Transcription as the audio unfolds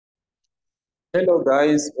Hello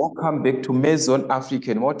guys, welcome back to Maison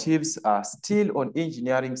African Motives, still on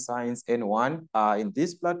Engineering Science N1. In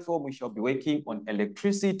this platform, we shall be working on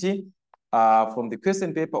electricity from the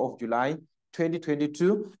question paper of July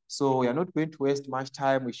 2022. So we are not going to waste much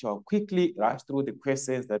time. We shall quickly rush through the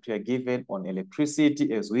questions that we are given on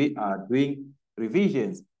electricity as we are doing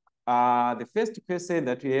revisions. The first question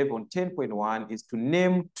that we have on 10.1 is to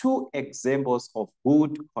name two examples of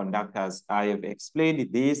good conductors. I have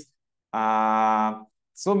explained this.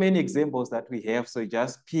 So many examples that we have. So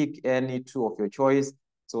just pick any two of your choice.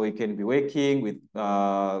 So we can be working with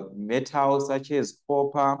metals such as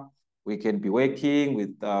copper. We can be working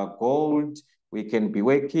with gold. We can be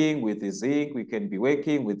working with zinc. We can be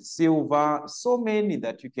working with silver. So many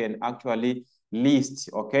that you can actually list,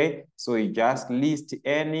 okay? So you just list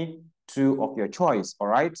any two of your choice, all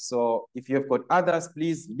right? So if you have got others,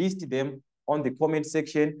 please list them on the comment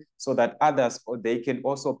section so that others, they can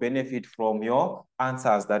also benefit from your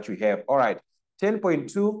answers that you have. All right,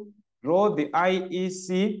 10.2, draw the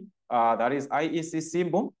IEC, that is IEC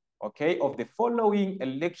symbol, okay, of the following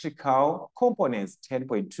electrical components.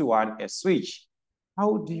 10.21, a switch.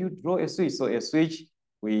 How do you draw a switch? So a switch,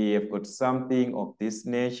 we have got something of this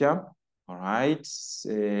nature. All right,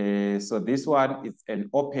 so this one is an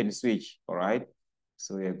open switch, all right?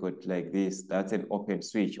 So we have got like this, that's an open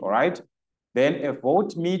switch, all right? Then a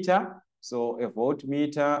voltmeter. So a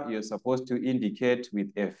voltmeter, you're supposed to indicate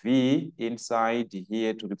with a V inside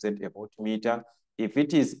here to represent a voltmeter. If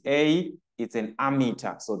it is A, it's an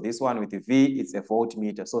ammeter. So this one with a V, it's a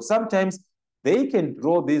voltmeter. So sometimes they can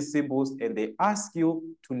draw these symbols and they ask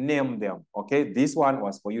you to name them, okay? This one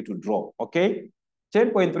was for you to draw, okay?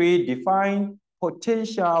 10.3, define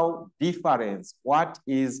potential difference. What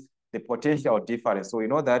is the potential difference? So we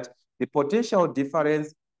know that the potential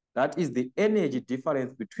difference, that is the energy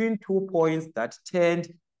difference between 2 points that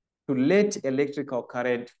tend to let electrical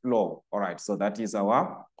current flow. All right, so that is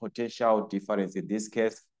our potential difference. In this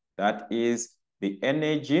case, that is the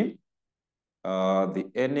energy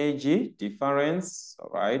difference. All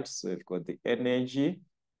right, so we've got the energy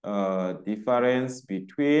difference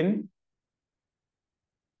between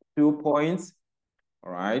 2 points.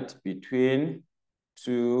 All right, between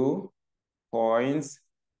 2 points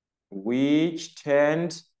which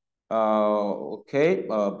tend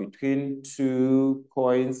between 2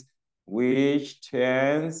 points which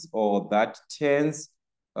tends or that tends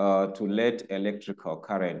to let electrical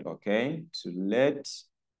current, okay? To let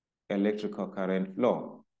electrical current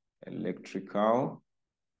flow. Electrical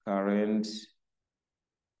current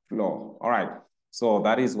flow. All right. So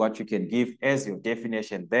that is what you can give as your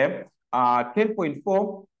definition there.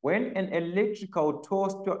 10.4, when an electrical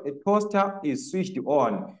toaster is switched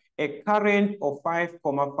on, a current of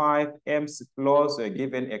 5.5 amps flows. So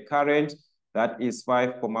given a current that is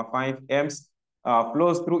 5.5 amps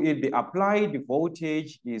flows through it. The applied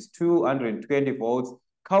voltage is 220 volts.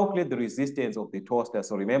 Calculate the resistance of the toaster.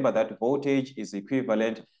 So remember that voltage is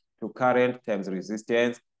equivalent to current times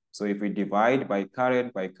resistance. So if we divide by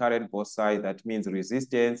current both sides, that means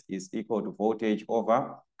resistance is equal to voltage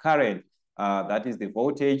over current. That is the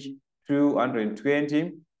voltage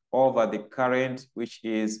 220 over the current, which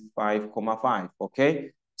is 5.5,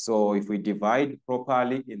 okay? So if we divide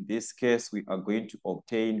properly, in this case, we are going to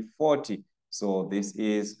obtain 40. So this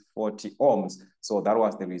is 40 ohms. So that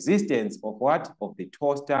was the resistance of what? Of the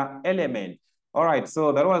toaster element. All right,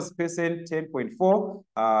 so that was question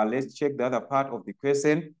 10.4. Let's check the other part of the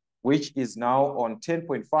question, which is now on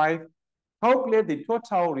 10.5. Calculate the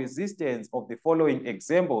total resistance of the following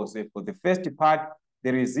examples. For the first part,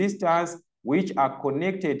 the resistors which are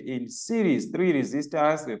connected in series, 3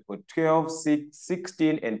 resistors, we've got 12, 6,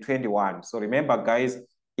 16, and 21. So remember, guys,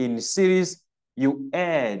 in series, you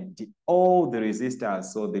add all the resistors.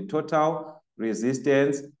 So the total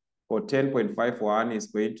resistance for 10.51 is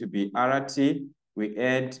going to be RT. We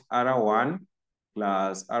add R1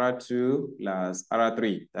 plus R2 plus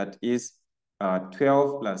R3. That is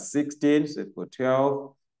 12 plus 16, so for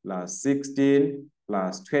 12 plus 16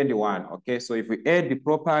 plus 21. Okay, so if we add it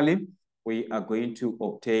properly, we are going to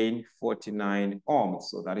obtain 49 ohms.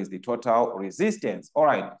 So that is the total resistance. All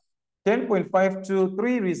right, 10.52,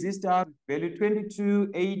 3 resistors, value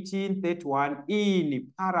 22, 18, 31 in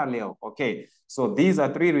parallel. Okay, so these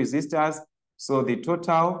are 3 resistors. So the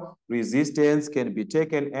total resistance can be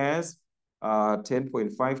taken as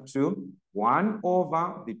 10.52, 1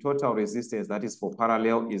 over the total resistance, that is for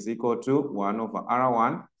parallel, is equal to 1 over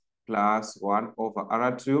R1 plus 1 over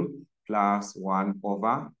R2 plus 1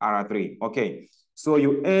 over R3. Okay, so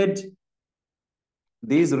you add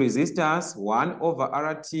these resistors. 1 over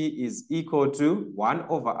RT is equal to 1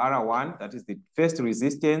 over R1, that is the first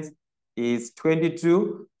resistance, is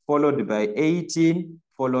 22, followed by 18,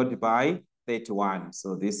 followed by 31.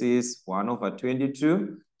 So this is 1 over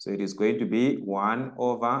 22. So it is going to be 1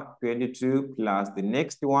 over 22 plus the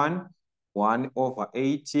next one, 1 over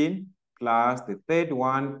 18, plus the third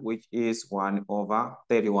one, which is 1 over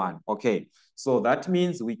 31. Okay, so that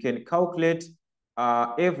means we can calculate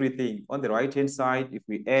everything on the right-hand side if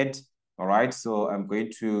we add. All right, so I'm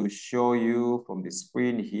going to show you from the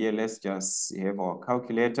screen here. Let's just have our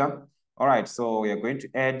calculator. All right, so we are going to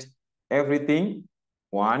add everything.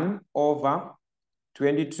 1 over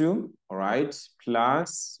 22, all right,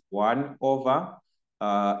 plus 1 over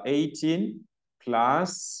 18,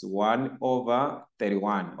 plus 1 over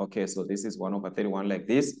 31. Okay, so this is 1 over 31 like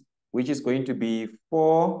this, which is going to be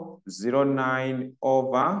 409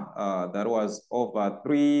 over, that was over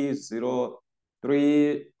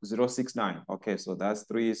 3069. Okay, so that's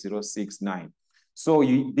 3069. So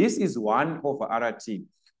this is 1 over RT.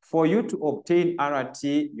 For you to obtain RT,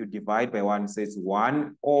 you divide by 1. So it's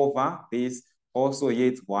 1 over this. Also, here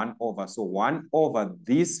it's 1 over. So 1 over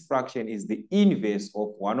this fraction is the inverse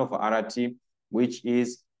of 1 over RT, which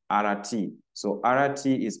is RT. So RT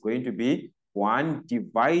is going to be 1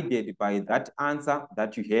 divided by that answer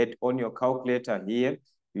that you had on your calculator here.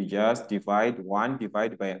 You just divide 1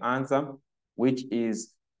 divided by answer, which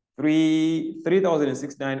is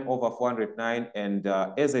 3069 over 409. And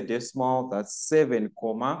as a decimal, that's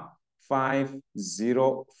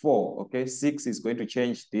 7,504. Okay, 6 is going to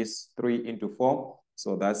change this 3 into 4.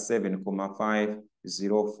 So that's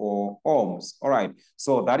 7,504 ohms. All right,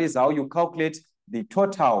 so that is how you calculate the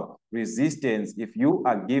total resistance if you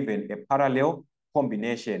are given a parallel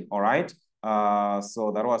combination. All right,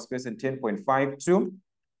 so that was question 10.52.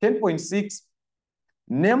 10.6,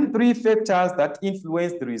 name 3 factors that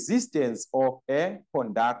influence the resistance of a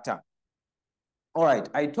conductor. All right,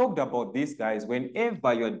 I talked about this, guys.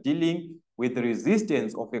 Whenever you're dealing with the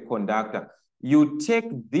resistance of a conductor, you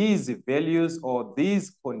take these values or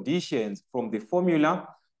these conditions from the formula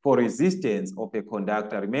for resistance of a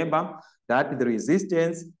conductor. Remember that the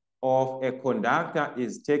resistance of a conductor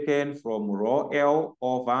is taken from rho L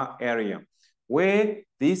over area, where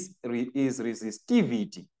this is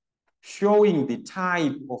resistivity, showing the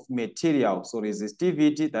type of material. So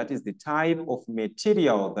resistivity, that is the type of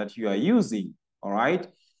material that you are using. All right.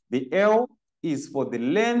 The L is for the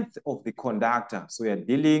length of the conductor. So we are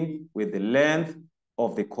dealing with the length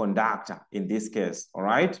of the conductor in this case. All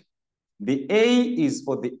right. The A is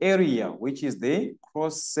for the area, which is the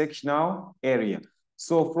cross-sectional area.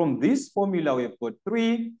 So from this formula, we've got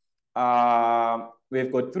three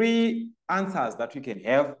answers that we can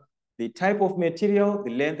have: the type of material,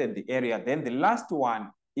 the length, and the area. Then the last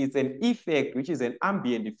one is an effect, which is an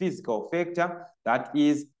ambient physical factor, that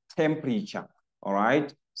is temperature. All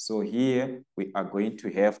right, so here we are going to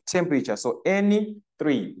have temperature. So any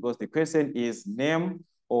 3, because the question is name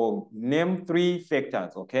 3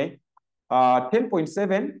 factors, okay?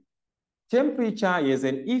 10.7, temperature is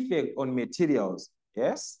an effect on materials,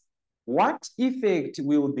 yes? What effect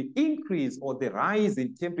will the increase or the rise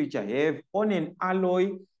in temperature have on an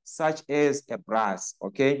alloy such as a brass,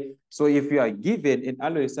 okay? So if you are given an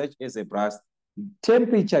alloy such as a brass,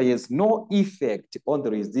 temperature has no effect on the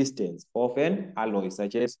resistance of an alloy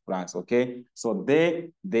such as brass, okay? So there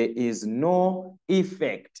is no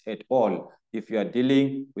effect at all if you are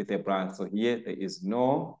dealing with a brass. So here there is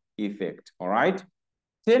no effect, all right?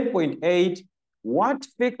 10.8, what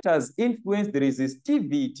factors influence the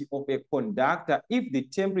resistivity of a conductor if the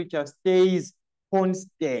temperature stays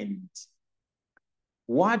constant?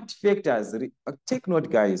 What factors? Take note,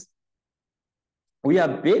 guys. We are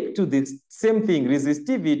back to the same thing.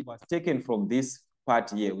 Resistivity was taken from this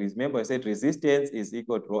part here. Remember, I said resistance is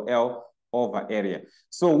equal to rho L over area.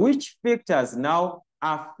 So which factors now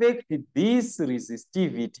affect this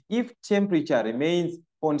resistivity if temperature remains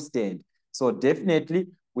constant? So definitely,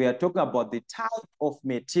 we are talking about the type of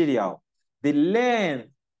material, the length,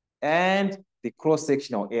 and the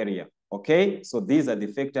cross-sectional area. Okay, so these are the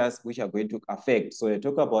factors which are going to affect. So we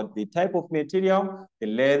talk about the type of material, the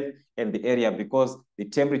length, and the area, because the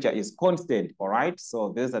temperature is constant, all right?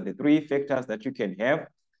 So these are the 3 factors that you can have.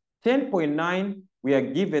 10.9, we are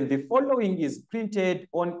given the following is printed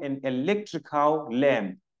on an electrical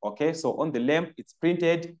lamp, okay? So on the lamp, it's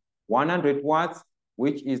printed 100 watts,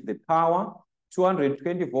 which is the power,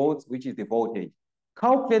 220 volts, which is the voltage.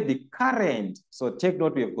 Calculate the current. So take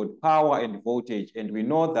note, we have got power and voltage, and we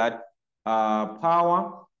know that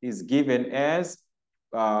power is given as,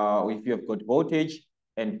 if you have got voltage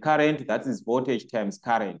and current, that is voltage times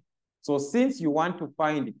current. So since you want to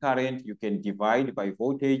find the current, you can divide by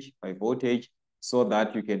voltage, so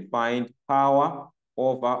that you can find power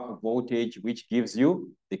over voltage, which gives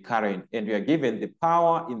you the current. And we are given the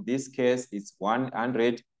power, in this case, it's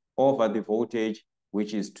 100 over the voltage,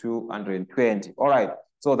 which is 220. All right,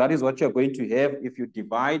 so that is what you're going to have. If you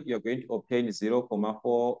divide, you're going to obtain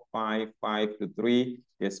 0.45523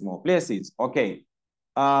 decimal places. Okay,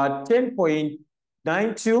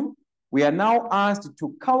 10.92, we are now asked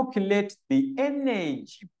to calculate the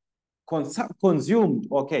energy consumed,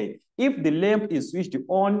 okay, if the lamp is switched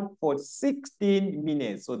on for 16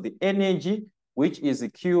 minutes. So the energy, which is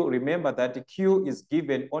Q, remember that Q is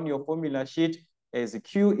given on your formula sheet as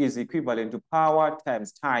Q is equivalent to power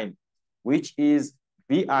times time, which is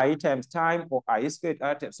VI times time or I squared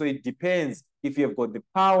R times. So it depends if you have got the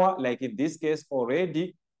power, like in this case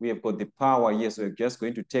already, we have got the power here. So we're just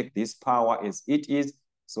going to take this power as it is.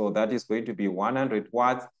 So that is going to be 100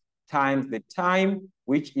 watts times the time,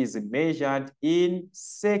 which is measured in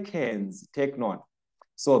seconds. Take note.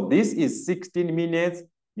 So this is 16 minutes.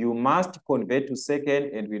 You must convert to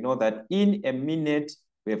second. And we know that in a minute,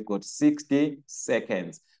 we've got 60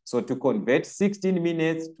 seconds. So to convert 16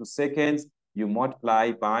 minutes to seconds, you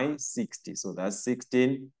multiply by 60. So that's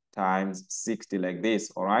 16 times 60 like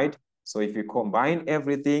this, all right? So if you combine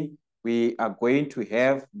everything, we are going to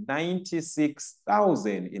have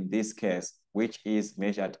 96,000 in this case, which is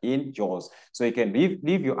measured in joules. So you can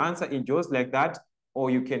leave your answer in joules like that, or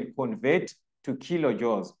you can convert to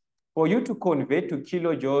kilojoules. For you to convert to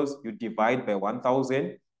kilojoules, you divide by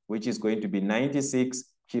 1,000, which is going to be 96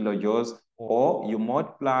 kilojoules, or you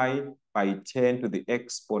multiply by 10 to the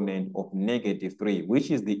exponent of -3, which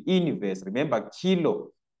is the inverse. Remember,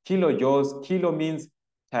 kilojoules, kilo means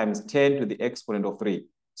times 10 to the exponent of 3.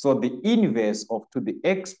 So the inverse of to the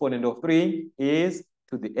exponent of 3 is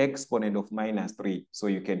to the exponent of -3. So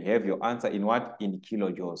you can have your answer in what? In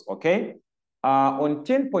kilojoules, okay? On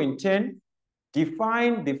 10.10,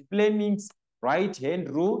 define the Fleming's right-hand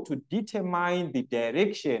rule to determine the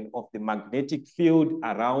direction of the magnetic field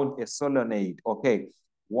around a solenoid, okay?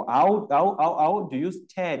 How do you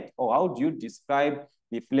state or how do you describe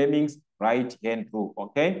the Fleming's right-hand rule,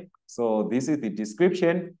 okay? So this is the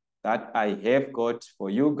description that I have got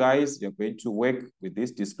for you guys. You're going to work with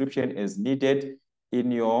this description as needed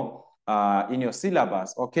in your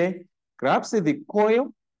syllabus, okay? Grasp the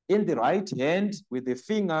coil in the right hand with the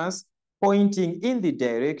fingers pointing in the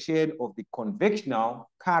direction of the convectional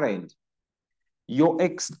current. Your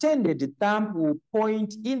extended thumb will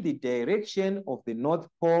point in the direction of the North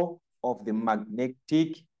Pole of the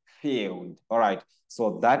magnetic field. All right,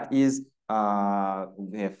 so that is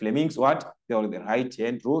Fleming's what? The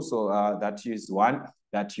right-hand rule. So that is one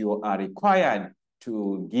that you are required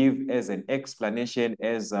to give as an explanation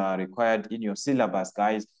as required in your syllabus,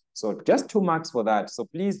 guys. So just 2 marks for that. So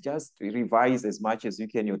please just revise as much as you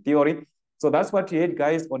can your theory. So that's what you had,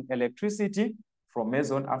 guys, on electricity from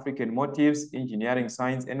Maison African Motives, Engineering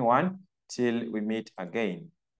Science N1, till we meet again.